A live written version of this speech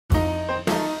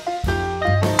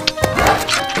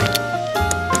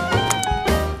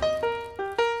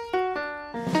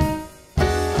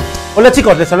Hola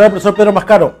chicos, les saluda el profesor Pedro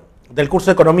Mascaro del curso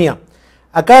de Economía.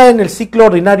 Acá en el ciclo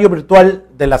ordinario virtual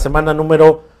de la semana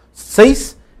número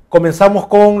 6 comenzamos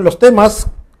con los temas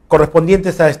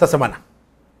correspondientes a esta semana.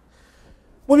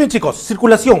 Muy bien chicos,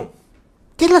 circulación.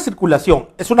 ¿Qué es la circulación?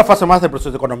 Es una fase más del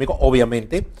proceso económico,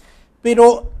 obviamente,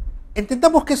 pero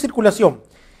entendamos qué es circulación.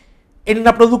 En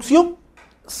la producción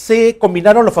se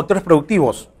combinaron los factores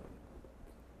productivos,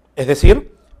 es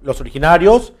decir, los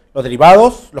originarios, los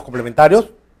derivados, los complementarios,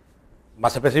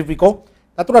 más específico,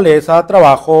 naturaleza,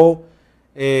 trabajo,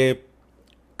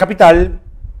 capital,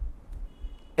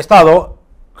 Estado,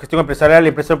 gestión empresarial,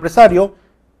 empresa-empresario,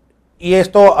 y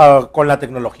esto con la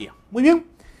tecnología. Muy bien.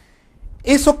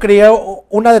 Eso creó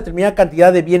una determinada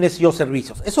cantidad de bienes y o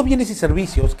servicios. Esos bienes y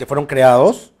servicios que fueron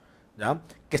creados, ¿ya?,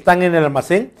 que están en el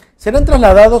almacén, serán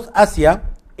trasladados hacia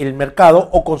el mercado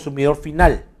o consumidor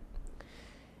final.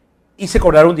 Y se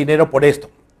cobrará un dinero por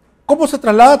esto. ¿Cómo se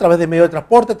traslada? A través de medio de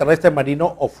transporte, terrestre,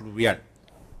 marino o fluvial.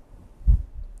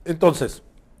 Entonces,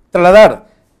 trasladar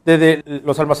desde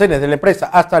los almacenes de la empresa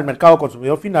hasta el mercado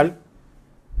consumidor final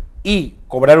y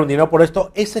cobrar un dinero por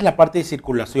esto, esa es la parte de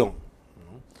circulación.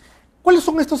 ¿Cuáles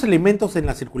son estos elementos en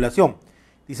la circulación?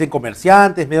 Dicen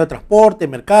comerciantes, medio de transporte,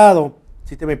 mercado,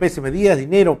 sistema de pesos y medidas,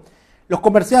 dinero. Los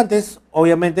comerciantes,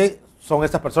 obviamente, son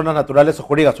estas personas naturales o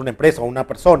jurídicas, una empresa o una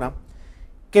persona,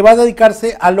 que va a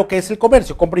dedicarse a lo que es el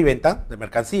comercio, compra y venta de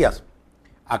mercancías.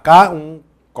 Acá un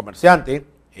comerciante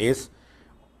es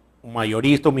un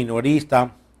mayorista, un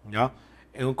minorista, ¿ya?,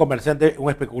 un comerciante, un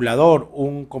especulador,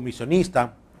 un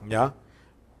comisionista, ¿ya?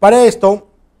 Para esto,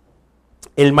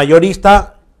 el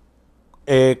mayorista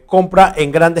compra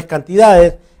en grandes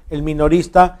cantidades, el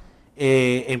minorista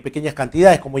en pequeñas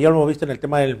cantidades, como ya lo hemos visto en el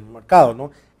tema del mercado,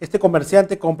 ¿no? Este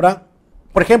comerciante compra,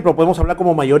 por ejemplo, podemos hablar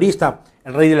como mayorista,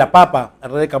 el rey de la papa,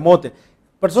 el rey del camote,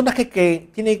 personas que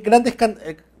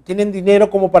tienen dinero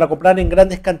como para comprar en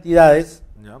grandes cantidades,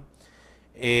 ¿ya?,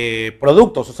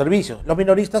 productos o servicios. Los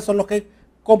minoristas son los que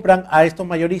compran a estos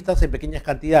mayoristas en pequeñas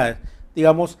cantidades.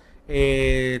 Digamos,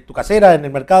 tu casera en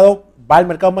el mercado va al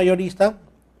mercado mayorista,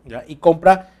 ¿ya?, y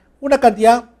compra una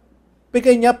cantidad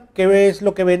pequeña que es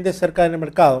lo que vende cerca del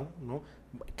mercado, ¿no?,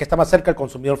 que está más cerca del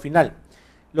consumidor final.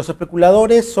 Los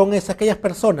especuladores son aquellas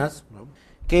personas, ¿no?,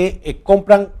 que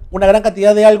compran una gran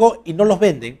cantidad de algo y no los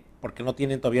venden porque no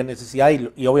tienen todavía necesidad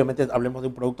y obviamente hablemos de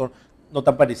un producto no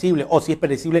tan perecible, o si es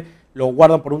perecible lo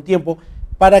guardan por un tiempo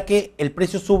para que el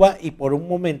precio suba y por un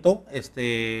momento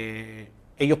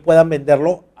ellos puedan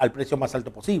venderlo al precio más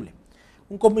alto posible.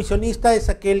 Un comisionista es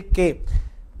aquel que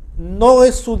no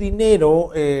es su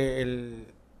dinero el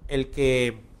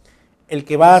que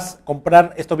va a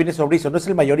comprar estos bienes y servicios, no es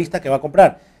el mayorista que va a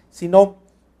comprar, sino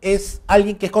es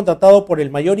alguien que es contratado por el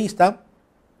mayorista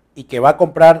y que va a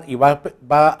comprar y va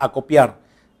a copiar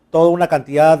toda una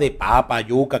cantidad de papa,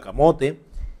 yuca, camote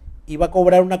y va a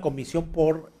cobrar una comisión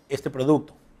por este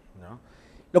producto, ¿no?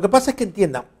 Lo que pasa es que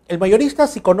entienda, el mayorista,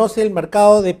 si conoce el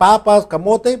mercado de papas,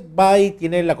 camote, va y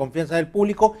tiene la confianza del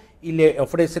público y le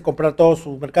ofrece comprar toda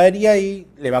su mercadería y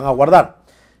le van a guardar.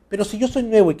 Pero si yo soy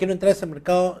nuevo y quiero entrar a ese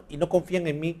mercado y no confían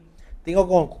en mí, tengo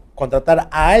que contratar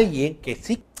a alguien que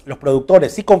sí, los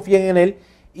productores sí confíen en él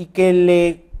y que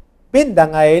le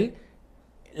vendan a él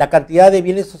la cantidad de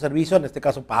bienes o servicios, en este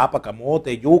caso papa,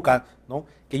 camote, yuca, ¿no?,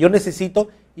 que yo necesito,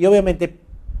 y obviamente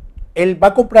él va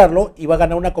a comprarlo y va a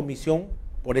ganar una comisión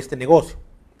por este negocio.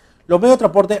 Los medios de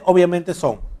transporte obviamente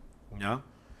son, ¿ya?,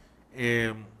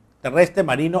 terrestre,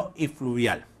 marino y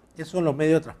fluvial. Esos son los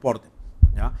medios de transporte,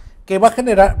 ¿ya?, que va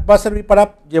a servir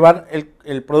para llevar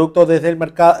el producto desde el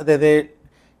mercado, desde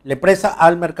la empresa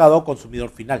al mercado consumidor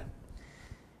final.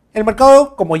 El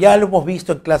mercado, como ya lo hemos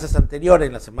visto en clases anteriores,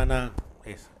 en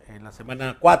la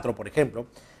semana 4, por ejemplo,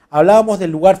 hablábamos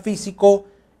del lugar físico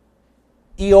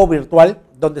y o virtual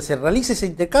donde se realiza ese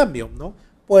intercambio, ¿no?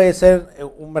 Puede ser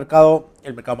un mercado,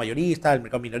 el mercado mayorista, el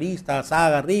mercado minorista,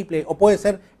 Saga, Ripley, o puede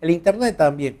ser el internet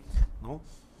también, ¿no?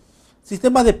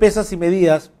 Sistemas de pesas y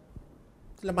medidas,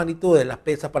 la magnitud de las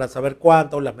pesas para saber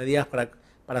cuánto, las medidas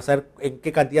para saber en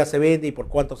qué cantidad se vende y por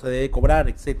cuánto se debe cobrar,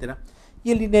 etcétera.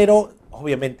 Y el dinero,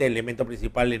 obviamente, el elemento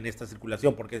principal en esta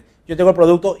circulación, porque yo tengo el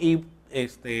producto y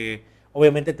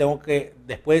obviamente tengo que,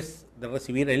 después de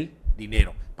recibir el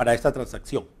dinero para esta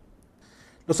transacción.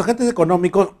 Los agentes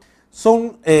económicos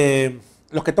son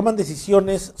los que toman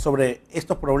decisiones sobre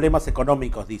estos problemas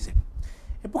económicos, dicen.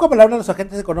 En pocas palabras, los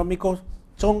agentes económicos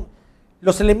son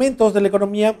los elementos de la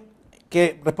economía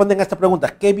que responden a esta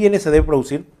pregunta: ¿qué bienes se debe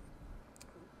producir?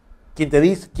 ¿Qué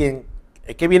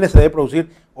bienes se debe producir?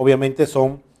 Obviamente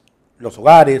son los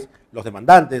hogares, los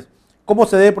demandantes. ¿Cómo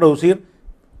se debe producir?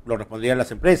 Lo respondrían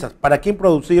las empresas. ¿Para quién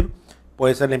producir?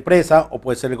 Puede ser la empresa o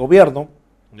puede ser el gobierno,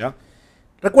 ¿ya?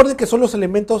 Recuerden que son los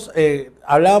elementos,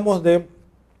 hablábamos de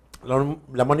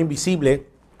la mano invisible,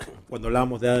 cuando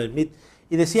hablábamos de Adam Smith,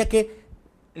 y decía que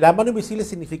la mano invisible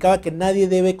significaba que nadie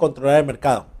debe controlar el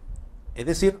mercado. Es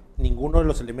decir, ninguno de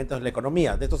los elementos de la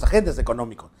economía, de estos agentes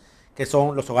económicos, que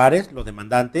son los hogares, los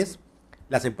demandantes,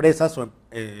 las empresas,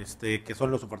 que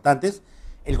son los ofertantes,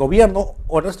 el gobierno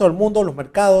o el resto del mundo, los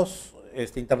mercados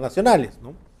internacionales,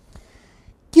 ¿no?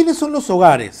 ¿Quiénes son los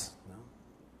hogares?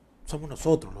 Somos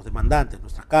nosotros, los demandantes,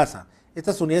 nuestras casas,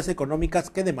 estas unidades económicas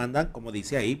que demandan, como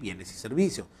dice ahí, bienes y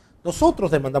servicios.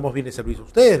 Nosotros demandamos bienes y servicios,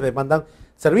 ustedes demandan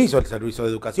servicios, el servicio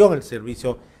de educación, el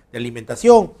servicio de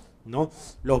alimentación, ¿no?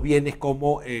 Los bienes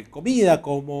como comida,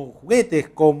 como juguetes,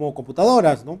 como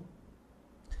computadoras, ¿no?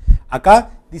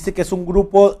 Acá dice que es un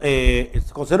grupo, se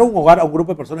considera un hogar a un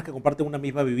grupo de personas que comparten una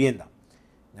misma vivienda,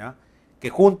 ¿ya? Que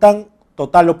juntan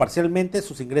total o parcialmente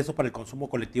sus ingresos para el consumo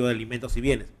colectivo de alimentos y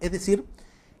bienes. Es decir,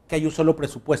 que hay un solo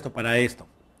presupuesto para esto,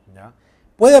 ¿ya?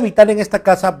 Puede habitar en esta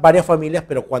casa varias familias,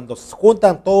 pero cuando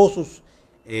juntan todos sus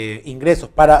ingresos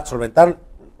para solventar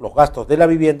los gastos de la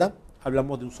vivienda,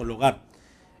 hablamos de un solo hogar.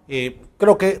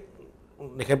 Creo que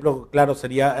un ejemplo claro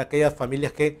sería aquellas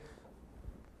familias que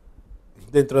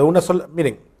dentro de una sola,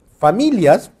 miren,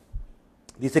 familias,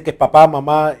 dice que es papá,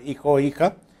 mamá, hijo,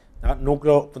 hija, ¿no?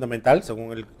 Núcleo fundamental,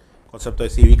 según el concepto de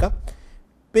cívica,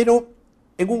 pero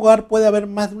en un hogar puede haber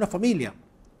más de una familia.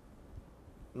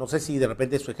 No sé si de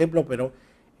repente es su ejemplo, pero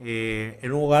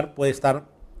en un hogar puede estar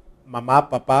mamá,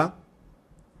 papá,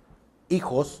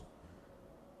 hijos,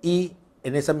 y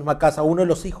en esa misma casa uno de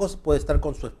los hijos puede estar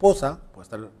con su esposa, puede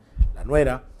estar la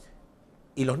nuera,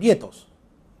 y los nietos,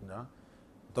 ¿no?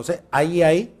 Entonces ahí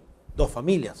hay dos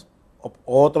familias, o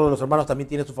otro de los hermanos también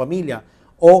tiene su familia,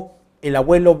 o el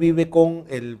abuelo vive con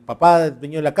el papá del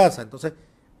dueño de la casa. Entonces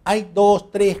hay 2,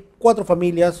 3, 4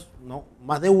 familias, ¿no?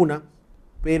 Más de una,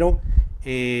 pero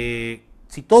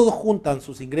si todos juntan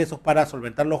sus ingresos para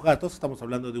solventar los gastos, estamos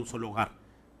hablando de un solo hogar.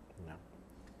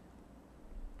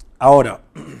 Ahora,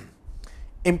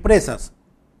 empresas.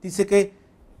 Dice que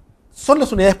son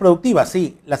las unidades productivas,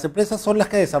 sí. Las empresas son las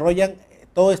que desarrollan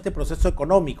todo este proceso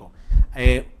económico,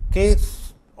 que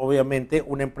es, obviamente,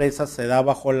 una empresa se da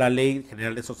bajo la Ley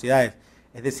General de Sociedades.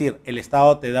 Es decir, el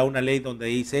Estado te da una ley donde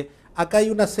dice, acá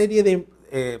hay una serie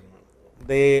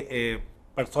de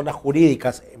personas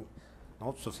jurídicas,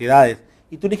 ¿no? Sociedades,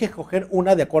 y tú tienes que escoger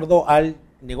una de acuerdo al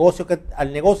negocio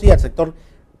y al sector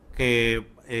que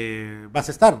vas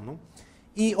a estar, ¿no?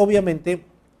 Y obviamente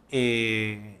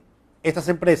estas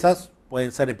empresas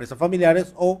pueden ser empresas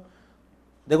familiares o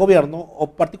de gobierno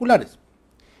o particulares.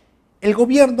 El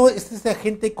gobierno es este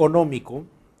agente económico,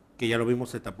 que ya lo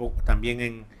vimos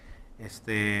también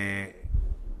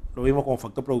lo vimos como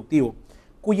factor productivo,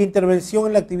 cuya intervención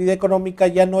en la actividad económica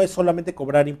ya no es solamente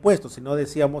cobrar impuestos, sino,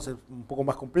 decíamos, es un poco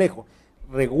más complejo.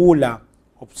 Regula,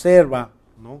 observa,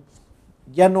 ¿no?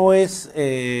 Ya no es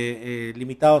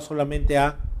limitado solamente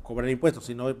a cobrar impuestos,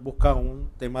 sino busca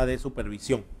un tema de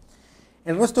supervisión.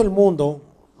 El resto del mundo,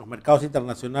 los mercados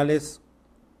internacionales,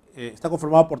 está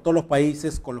conformado por todos los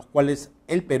países con los cuales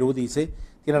el Perú, dice,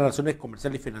 tiene relaciones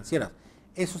comerciales y financieras.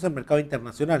 Eso es el mercado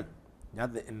internacional,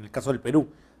 ¿ya? En el caso del Perú.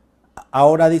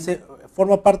 Ahora dice,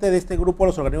 forma parte de este grupo de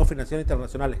los organismos financieros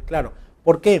internacionales. Claro.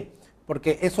 ¿Por qué?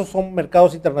 Porque esos son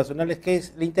mercados internacionales que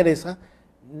le interesa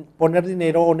poner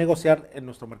dinero o negociar en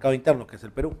nuestro mercado interno, que es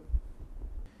el Perú.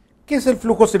 ¿Qué es el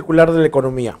flujo circular de la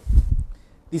economía?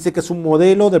 Dice que es un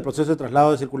modelo del proceso de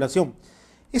traslado de circulación.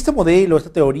 Este modelo,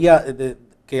 esta teoría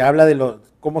que habla de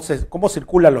cómo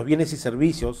circulan los bienes y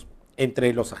servicios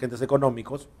entre los agentes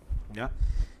económicos, ¿ya?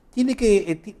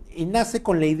 Y nace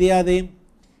con la idea de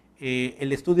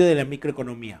el estudio de la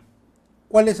microeconomía.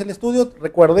 ¿Cuál es el estudio?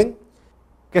 Recuerden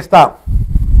que está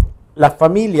las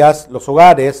familias, los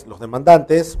hogares, los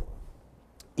demandantes,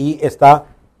 y está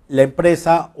la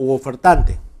empresa u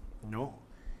ofertante, ¿no?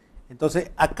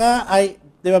 Entonces, acá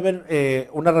debe haber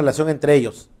una relación entre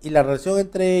ellos, y la relación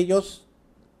entre ellos,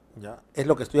 ¿ya?, es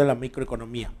lo que estudia la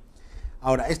microeconomía.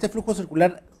 Ahora, este flujo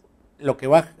circular, lo que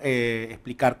va a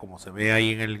explicar, como se ve ahí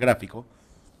en el gráfico,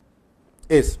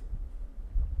 es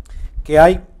que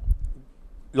hay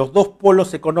los dos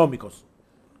polos económicos.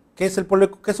 ¿Qué es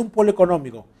un polo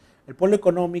económico? El polo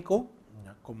económico,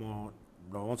 como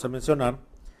lo vamos a mencionar,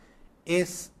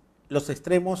 es los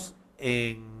extremos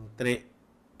que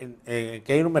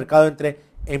hay un mercado entre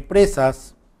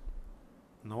empresas,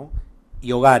 ¿no?,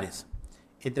 y hogares,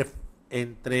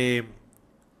 entre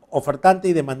ofertante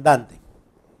y demandante.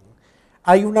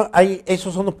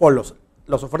 Esos son los polos.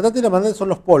 Los ofertantes y demandantes son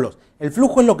los polos. El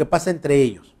flujo es lo que pasa entre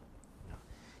ellos.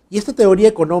 Y esta teoría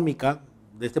económica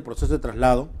de este proceso de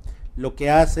traslado lo que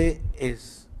hace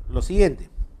es lo siguiente.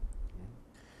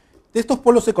 De estos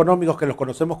polos económicos que los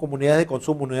conocemos como unidades de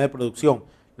consumo, unidades de producción,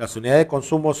 las unidades de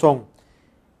consumo son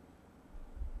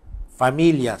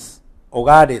familias,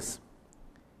 hogares,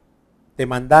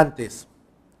 demandantes,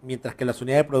 mientras que las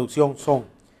unidades de producción son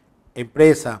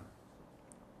empresa,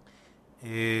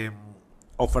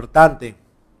 ofertante,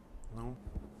 ¿no?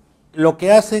 Lo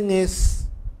que hacen es,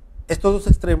 estos dos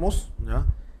extremos, ¿ya?,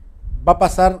 va a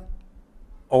pasar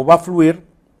o va a fluir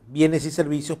bienes y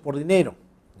servicios por dinero,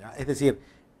 ¿ya? Es decir,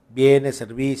 bienes,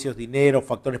 servicios, dinero,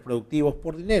 factores productivos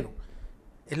por dinero.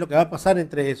 Es lo que va a pasar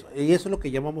entre eso, y eso es lo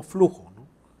que llamamos flujo, ¿no?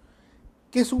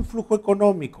 ¿Qué es un flujo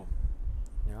económico?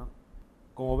 ¿Ya?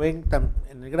 Como ven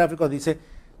en el gráfico dice,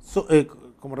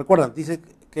 como recuerdan, dice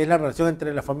que es la relación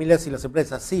entre las familias y las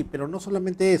empresas. Sí, pero no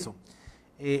solamente eso.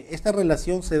 Esta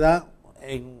relación se da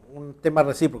en un tema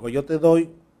recíproco. Yo te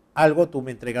doy algo, tú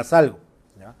me entregas algo,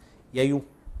 ¿ya? Y hay un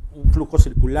flujo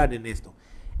circular en esto.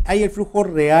 Hay el flujo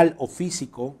real o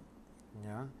físico,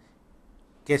 ¿ya?,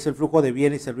 que es el flujo de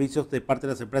bienes y servicios de parte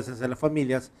de las empresas hacia las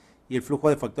familias, y el flujo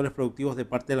de factores productivos de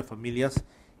parte de las familias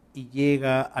y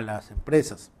llega a las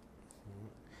empresas.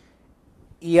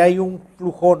 Y hay un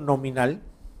flujo nominal,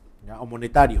 ¿ya?, o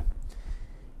monetario.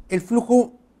 El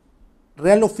flujo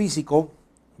real o físico,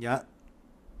 ¿ya?,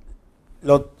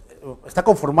 está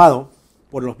conformado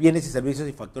por los bienes y servicios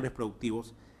y factores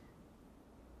productivos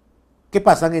que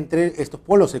pasan entre estos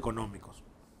polos económicos.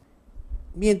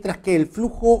 Mientras que el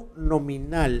flujo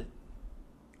nominal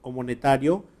o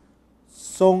monetario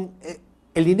son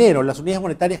el dinero, las unidades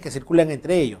monetarias que circulan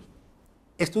entre ellos.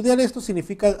 Estudiar esto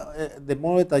significa de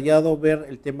modo detallado ver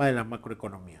el tema de la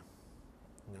macroeconomía,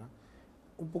 ¿ya?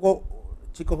 Un poco,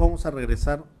 chicos, vamos a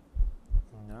regresar,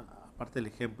 ¿ya?, aparte del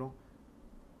ejemplo,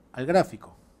 al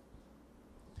gráfico.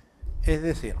 Es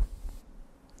decir,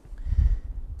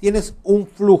 tienes un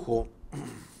flujo,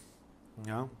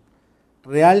 ¿ya?,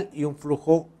 real y un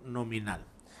flujo nominal.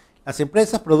 Las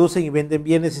empresas producen y venden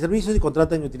bienes y servicios y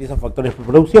contratan y utilizan factores de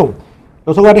producción.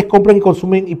 Los hogares compran y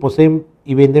consumen y poseen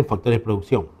y venden factores de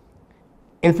producción.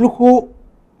 El flujo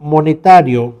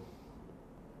monetario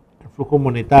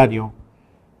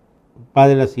va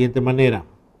de la siguiente manera,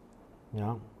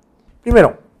 ¿ya?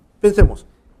 Primero, pensemos,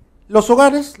 los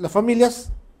hogares, las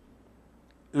familias,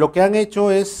 lo que han hecho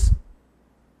es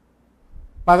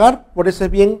pagar por ese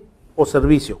bien o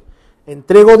servicio.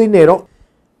 Entrego dinero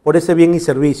por ese bien y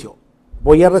servicio.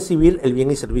 Voy a recibir el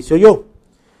bien y servicio yo.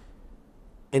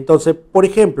 Entonces, por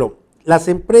ejemplo, las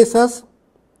empresas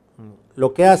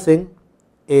lo que hacen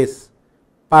es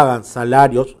pagan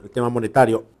salarios, el tema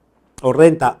monetario, o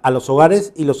renta a los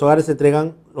hogares, y los hogares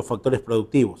entregan los factores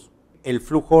productivos. El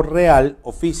flujo real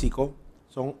o físico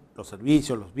son los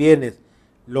servicios, los bienes,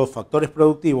 los factores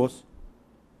productivos,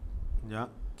 ¿ya?,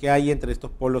 que hay entre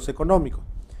estos polos económicos.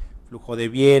 Flujo de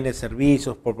bienes,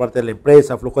 servicios por parte de la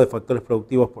empresa, flujo de factores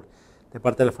productivos de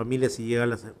parte de las familias y a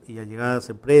las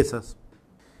empresas.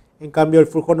 En cambio, el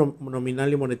flujo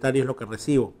nominal y monetario es lo que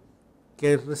recibo.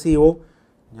 ¿Qué recibo?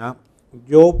 ¿Ya?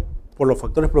 Yo, por los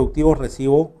factores productivos,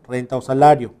 recibo renta o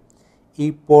salario.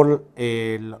 Y por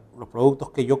los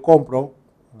productos que yo compro,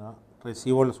 ¿ya?,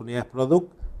 recibo las unidades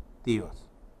productivas.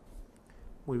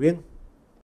 Muy bien.